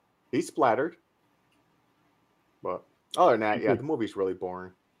 Mm-hmm. He splattered. But other than that, yeah, the movie's really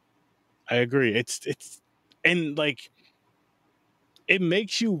boring. I agree. It's and like. It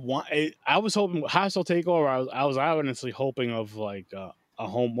makes you want. I was hoping Hostile Takeover. I was honestly hoping of like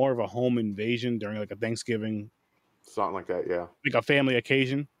more of a home invasion during like a Thanksgiving, something like that. Yeah, like a family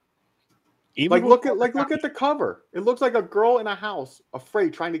occasion. Even look at the cover. It looks like a girl in a house,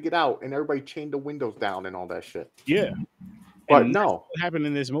 afraid, trying to get out, and everybody chained the windows down and all that shit. Yeah, but and no, what happened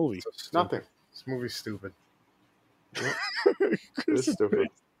in this movie? Nothing. This movie's stupid. It's stupid.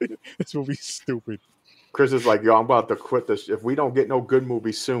 This movie's stupid. Chris is like, yo, I'm about to quit this. If we don't get no good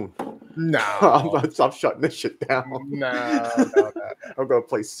movies soon, no, I'm about to stop shutting this shit down. No. I'm gonna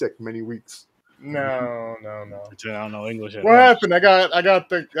play sick many weeks. No. I don't know English. What happened? I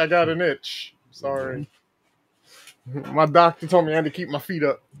got an itch. Sorry. My doctor told me I had to keep my feet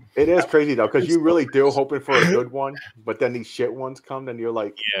up. It is crazy though, because you really do hoping for a good one, but then these shit ones come, then you're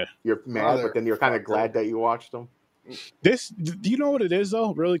like, you're mad, but then you're kind of glad that you watched them. Do you know what it is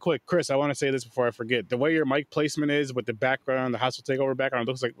though? Really quick, Chris, I want to say this before I forget. The way your mic placement is with the background, the Hostile Takeover background,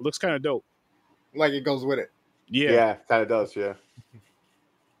 looks kind of dope. Like it goes with it. Yeah, kind of does. Yeah.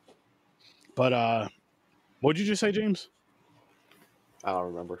 But what'd you just say, James? I don't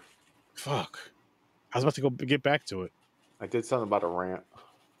remember. Fuck. I was about to go get back to it. I did something about a rant.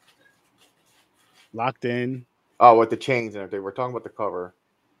 Locked in. Oh, with the chains and everything. We're talking about the cover.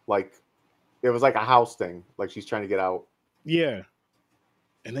 Like, it was like a house thing. Like she's trying to get out. Yeah.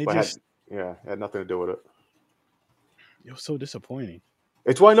 And they just... had nothing to do with it. It was so disappointing.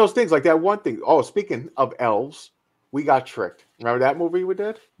 It's one of those things, like that one thing. Oh, speaking of elves, we got tricked. Remember that movie we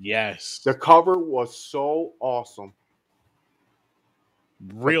did? Yes. The cover was so awesome.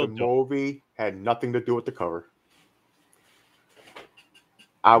 Real the movie had nothing to do with the cover.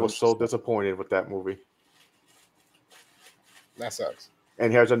 I was so disappointed with that movie. That sucks.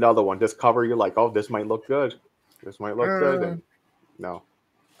 And here's another one. This cover, you're like, oh, this might look good. This might look good. And no.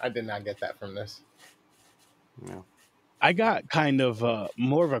 I did not get that from this. No. I got kind of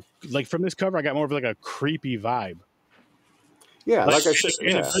more of a, like from this cover, I got more of like a creepy vibe. Yeah, like I said.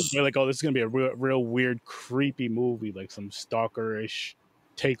 Yeah. Like, oh, this is going to be a real weird, creepy movie, like some stalker-ish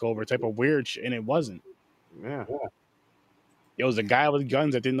takeover type of weird shit, and it wasn't. Yeah. It was a guy with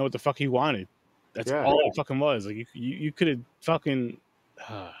guns that didn't know what the fuck he wanted. That's all it fucking was. Like you could have fucking.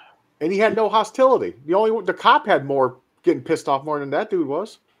 And he had no hostility. The cop had more getting pissed off more than that dude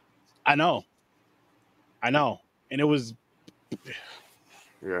was. I know, and it was.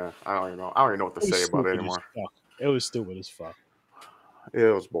 Yeah, I don't even know what to say about it anymore. It was stupid as fuck.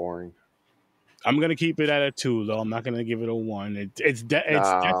 It was boring. I'm gonna keep it at a 2, though. I'm not gonna give it a 1. It's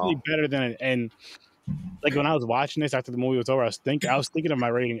definitely better than it. And like when I was watching this after the movie was over, I was thinking of my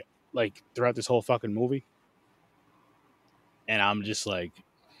rating like throughout this whole fucking movie, and I'm just like,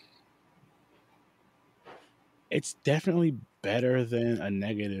 it's definitely better than a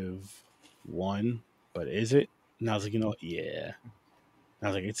 -1, but is it? And I was like, you know what? Yeah. I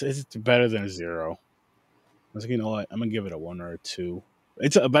was like, it's better than a 0. I was like, you know what? I'm gonna give it a 1 or a 2.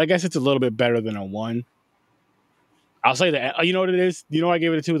 But I guess it's a little bit better than a 1. I'll say that. You know what it is? You know why I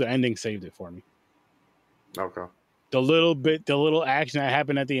gave it a 2? The ending saved it for me. Okay. The little action that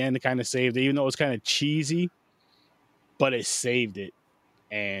happened at the end kind of saved it, even though it was kind of cheesy, but it saved it.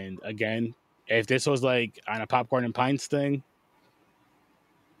 And again, if this was like on a Popcorn and Pints thing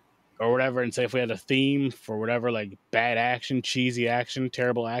or whatever, and say if we had a theme for whatever, like bad action, cheesy action,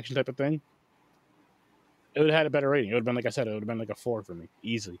 terrible action type of thing, it would have had a better rating. It would have been, like I said, it would have been like a 4 for me,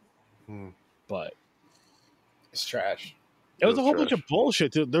 easily. But it's trash. It was a whole bunch of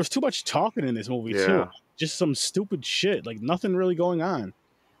bullshit. There's too much talking in this movie, too. Just some stupid shit. Like, nothing really going on.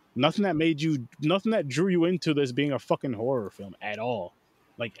 Nothing that drew you into this being a fucking horror film at all.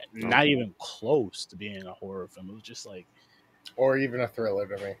 Like, not even close to being a horror film. It was just like... Or even a thriller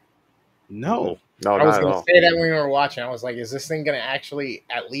to me. No. I was going to say that when we were watching. I was like, is this thing going to actually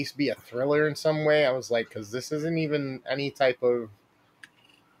at least be a thriller in some way? I was like, because this isn't even any type of...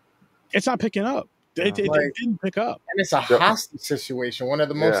 It's not picking up. It didn't pick up. And it's a hostage situation. One of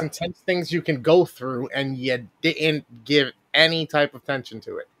the most intense things you can go through, and you didn't give any type of attention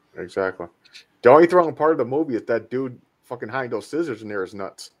to it. Exactly. The only thrilling part of the movie is that dude fucking hiding those scissors in there is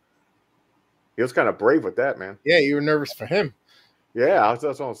nuts. He was kind of brave with that, man. Yeah, you were nervous for him. Yeah,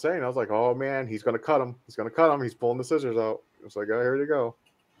 that's what I'm saying. I was like, oh, man, he's going to cut him. He's going to cut him. He's pulling the scissors out. It's like, oh, here you go.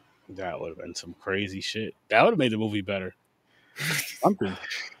 That would have been some crazy shit. That would have made the movie better. Something.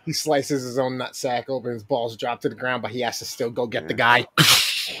 He slices his own nutsack open, his balls drop to the ground, but he has to still go get the guy.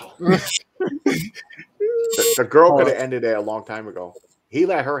 the girl could have ended it a long time ago. He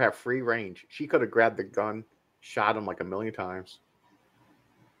let her have free range. She could have grabbed the gun, shot him like a million times.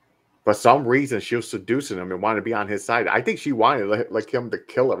 For some reason, she was seducing him and wanted to be on his side. I think she wanted like him to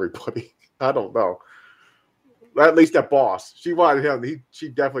kill everybody. I don't know. At least that boss. She wanted him. She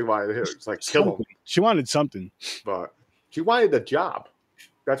definitely wanted him. It's like, kill him. She wanted something. But she wanted a job.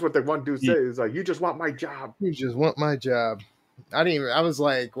 That's what the one dude said. It's like, you just want my job. You just want my job. I was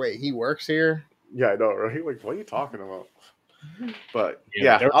like, wait, he works here? Yeah, I know, right? Like, what are you talking about? But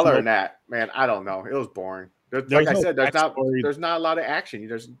yeah, other than that, man, I don't know. It was boring. Like I said, there's not a lot of action.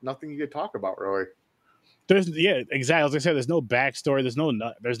 There's nothing you can talk about, really. Exactly. As I said, there's no backstory.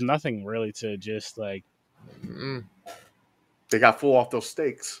 There's nothing really to just like. They got full off those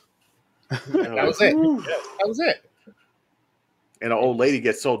steaks. That was it. That was it. And an old lady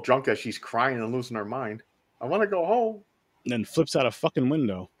gets so drunk that she's crying and losing her mind. I want to go home. And then flips out a fucking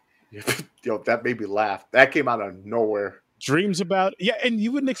window. Yo, that made me laugh. That came out of nowhere. Dreams about and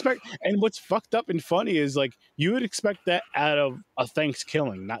you wouldn't expect. And what's fucked up and funny is like you would expect that out of a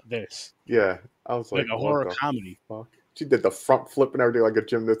Thanksgiving, not this. Yeah, I was like a horror comedy. Fuck? She did the front flip and everything like a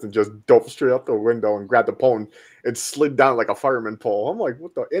gymnast and just dove straight out the window and grabbed the pole and slid down like a fireman pole. I'm like,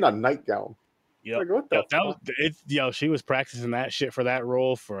 what the? In a nightgown. Yeah, like, what the? She was practicing that shit for that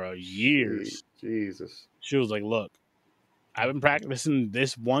role for years. Jesus. She was like, look, I've been practicing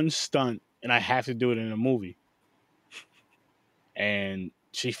this one stunt and I have to do it in a movie. And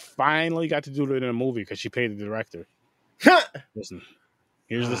she finally got to do it in a movie because she paid the director. Listen,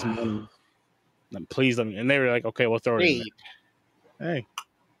 here's this money. Please let me. And they were like, okay, we'll throw it in there. Hey.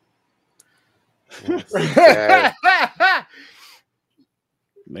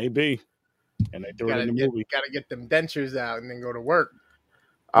 Maybe. And they threw it in the movie. Got to get them dentures out and then go to work.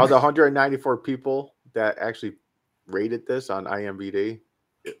 Out of the 194 people that actually rated this on IMDb,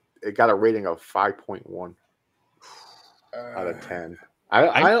 it got a rating of 5.1 out of 10. I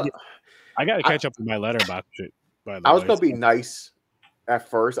got to catch up with my Letterboxd shit. By the I was way. going to be nice at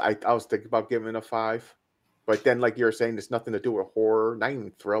first. I was thinking about giving it a 5. But then, like you were saying, there's nothing to do with horror, not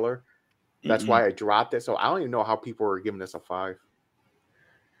even thriller. That's why I dropped it. So I don't even know how people are giving this a 5.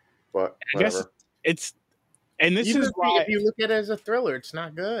 But whatever. I guess it's, and this Even is why if you look at it as a thriller, it's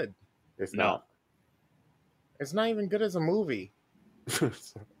not good. It's not. It's not even good as a movie.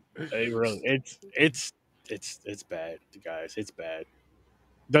 It's bad, guys. It's bad.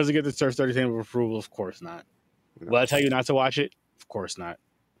 Does it get the Surf 30 stamp of approval? Of course not. No. Will I tell you not to watch it? Of course not.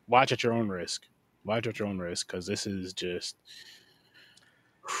 Watch at your own risk. Watch at your own risk because this is just.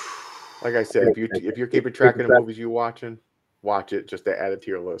 Like I said, if you're keeping track of the movies you're watching, watch it just to add it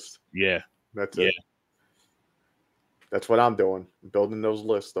to your list. Yeah, that's it. That's what I'm doing. Building those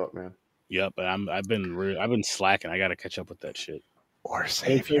lists up, man. Yep, but I've been slacking. I got to catch up with that shit. Or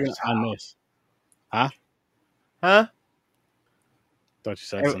save yourself. On this. Huh? Huh? Thought you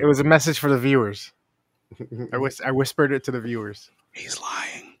said It something. was a message for the viewers. I whispered it to the viewers. He's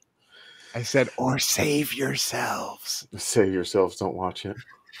lying. I said, or save yourselves. Save yourselves. Don't watch it.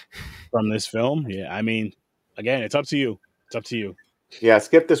 From this film? Yeah, I mean, again, it's up to you. It's up to you. Yeah,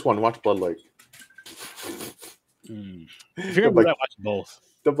 skip this one. Watch Blood Lake. If you're going to watch both.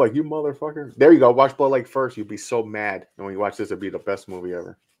 They're like, you motherfucker. There you go. Watch Blood Lake first. You'd be so mad. And when you watch this, it'd be the best movie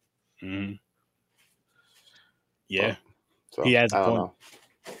ever. Mm-hmm. Yeah. So, he has a I don't point.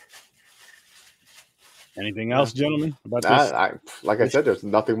 know. Anything else, gentlemen, about this? Like I said, there's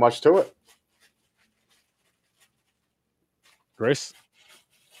nothing much to it. Chris?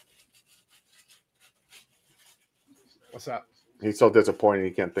 What's up? He's so disappointed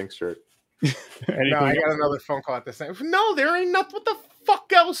he can't think straight. No, I got another phone call at the same. No, there ain't nothing. What the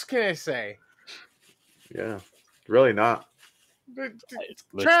fuck else can I say? Yeah, really not.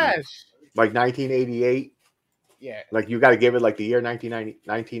 Trash. Like 1988. Yeah. Like you got to give it like the year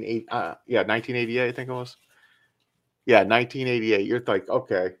 1988. 1988. I think it was. Yeah, 1988. You're like,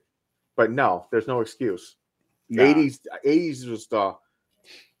 okay, but no, there's no excuse. Nah. 80s was the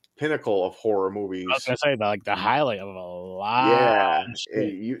pinnacle of horror movies. I was gonna say like the highlight of a lot. Yeah, of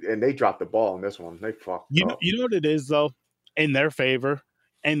shit. and they dropped the ball in this one. They fucked. You up. know what it is though. In their favor,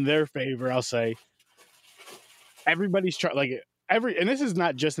 I'll say everybody's trying and this is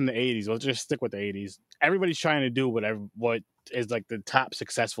not just in the 80s. We'll just stick with the 80s. Everybody's trying to do what is like the top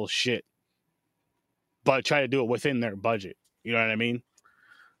successful shit, but try to do it within their budget. You know what I mean?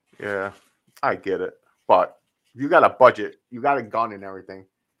 Yeah, I get it, but you got a budget, you got a gun and everything.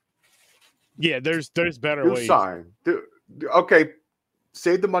 Yeah, there's better Do ways. something. Okay,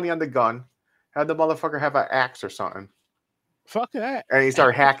 save the money on the gun. Have the motherfucker have an axe or something. Fuck that. And he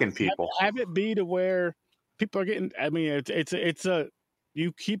start hacking people. Have it be to where people are getting. I mean, it's a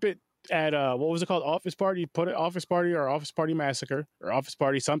you keep it at what was it called? Office Party. You put it Office Party or Office Party Massacre or Office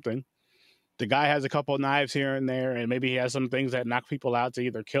Party something. The guy has a couple of knives here and there, and maybe he has some things that knock people out to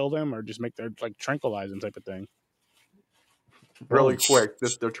either kill them or just make their tranquilize them type of thing. Really quick,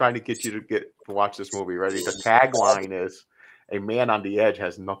 they're trying to get you to watch this movie. Ready? The tagline is "A man on the edge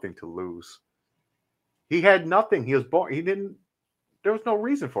has nothing to lose." He had nothing. He was boring. He didn't. There was no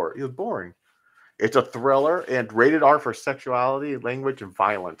reason for it. He was boring. It's a thriller and rated R for sexuality, language, and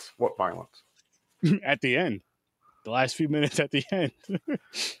violence. What violence? At the end, the last few minutes at the end.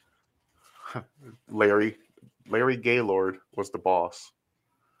 Larry Gaylord was the boss.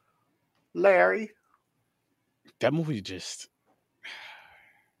 Larry. That movie just.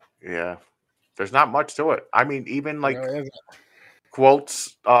 Yeah. There's not much to it. I mean, even like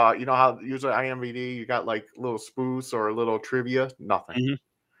quotes, you know how usually IMDb, you got like little spoofs or a little trivia? Nothing. Mm-hmm.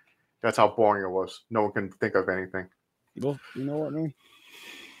 That's how boring it was. No one can think of anything. Well, you know what, man?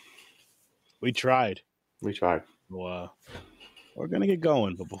 We tried. Well, we're going to get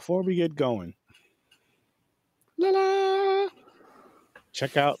going. But before we get going,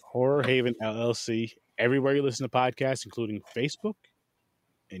 check out Horror Haven LLC everywhere you listen to podcasts, including Facebook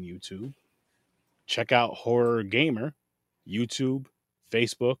and YouTube. Check out Horror Gamer, YouTube,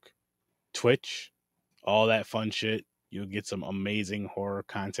 Facebook, Twitch, all that fun shit. You'll get some amazing horror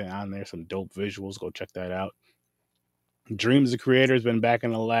content on there, some dope visuals. Go check that out. Dreams the Creator has been back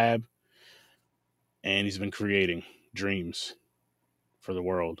in the lab, and he's been creating dreams for the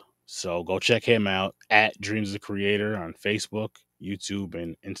world. So go check him out at Dreams the Creator on Facebook, YouTube,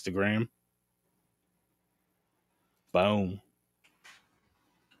 and Instagram. Boom.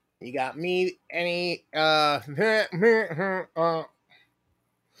 You got me any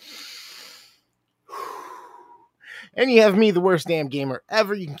and you have me, the worst damn gamer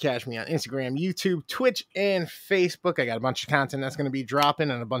ever. You can catch me on Instagram, YouTube, Twitch, and Facebook. I got a bunch of content that's going to be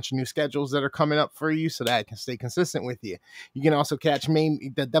dropping and a bunch of new schedules that are coming up for you so that I can stay consistent with you. You can also catch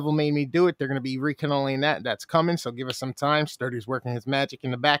me, The Devil Made Me Do It. They're going to be rekindling that. That's coming, so give us some time. Sturdy's working his magic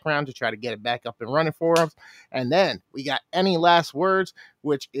in the background to try to get it back up and running for us. And then we got Any Last Words,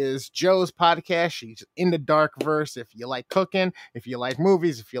 which is Joe's podcast. She's in the dark verse. If you like cooking, if you like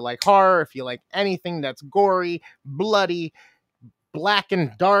movies, if you like horror, if you like anything that's gory, bloody, black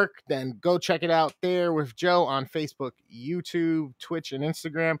and dark, then go check it out there with Joe on Facebook, YouTube, Twitch, and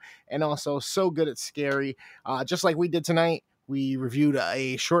Instagram. And also So Good It's Scary. Just like we did tonight, we reviewed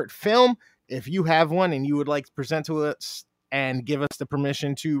a short film. If you have one and you would like to present to us and give us the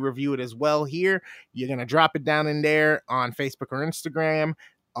permission to review it as well here, you're going to drop it down in there on Facebook or Instagram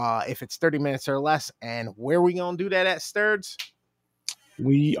if it's 30 minutes or less. And where we going to do that at, Sturds?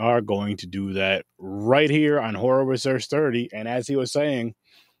 We are going to do that right here on Horror Research 30. And as he was saying,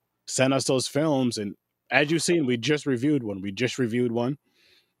 send us those films. And as you've seen, we just reviewed one.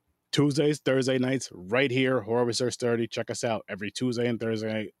 Tuesdays, Thursday nights, right here, Horror Research 30. Check us out every Tuesday and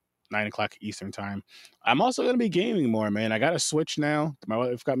Thursday night, 9 o'clock Eastern time. I'm also going to be gaming more, man. I got a Switch now. My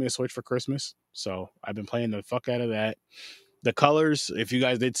wife got me a Switch for Christmas. So I've been playing the fuck out of that. The colors, if you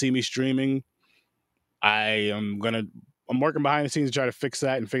guys did see me streaming, I'm working behind the scenes to try to fix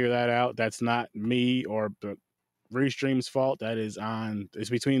that and figure that out. That's not me or the Restream's fault. It's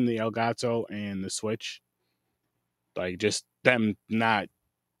between the Elgato and the Switch. Like, just them not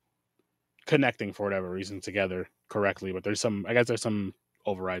connecting for whatever reason together correctly. But there's some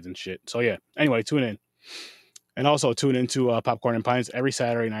overrides and shit. So yeah. Anyway, tune in. And also tune into Popcorn and Pints every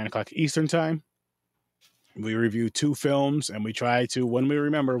Saturday, 9 o'clock Eastern time. We review 2 films, and we try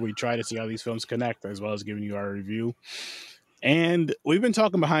to see how these films connect, as well as giving you our review. And we've been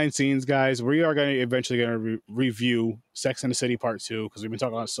talking behind scenes, guys. We are eventually going to review Sex and the City Part 2, because we've been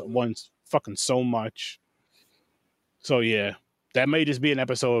talking about so much. So yeah, that may just be an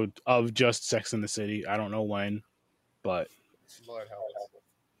episode of just Sex and the City. I don't know when, but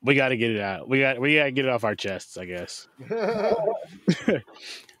we got to get it out. We got to get it off our chests, I guess.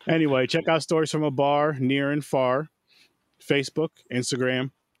 Anyway, check out Stories from a Bar, near and far. Facebook,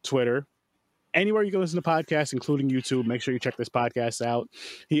 Instagram, Twitter. Anywhere you can listen to podcasts, including YouTube, make sure you check this podcast out.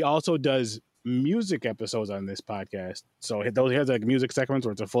 He also does music episodes on this podcast. So he has like music segments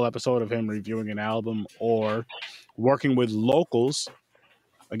where it's a full episode of him reviewing an album or working with locals.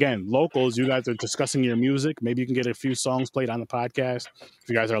 Again, locals, you guys are discussing your music. Maybe you can get a few songs played on the podcast. If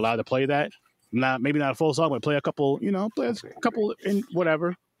you guys are allowed to play that. Maybe not a full song, but play a couple in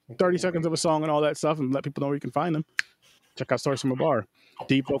whatever. 30 seconds of a song and all that stuff, and let people know where you can find them. Check out Stories from a Bar.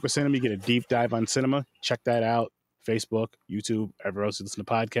 Deep Focus Cinema, you get a deep dive on cinema. Check that out. Facebook, YouTube, everywhere else you listen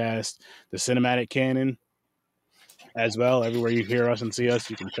to podcasts. The Cinematic Canon as well. Everywhere you hear us and see us,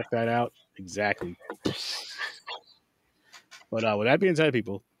 you can check that out. Exactly. But with that being said,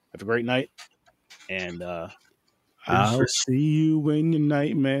 people, have a great night. And I'll see you in your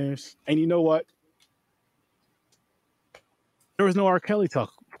nightmares. And you know what? There was no R. Kelly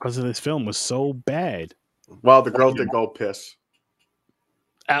talk because of this film was so bad. Well, the girls did go piss.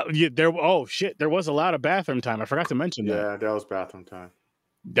 There was a lot of bathroom time. I forgot to mention that. Yeah, that was bathroom time.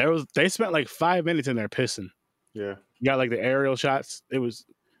 They spent like 5 minutes in there pissing. Yeah. You got like the aerial shots. It was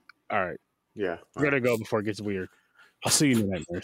all right. Yeah. We gotta go before it gets weird. I'll see you in the nightmares.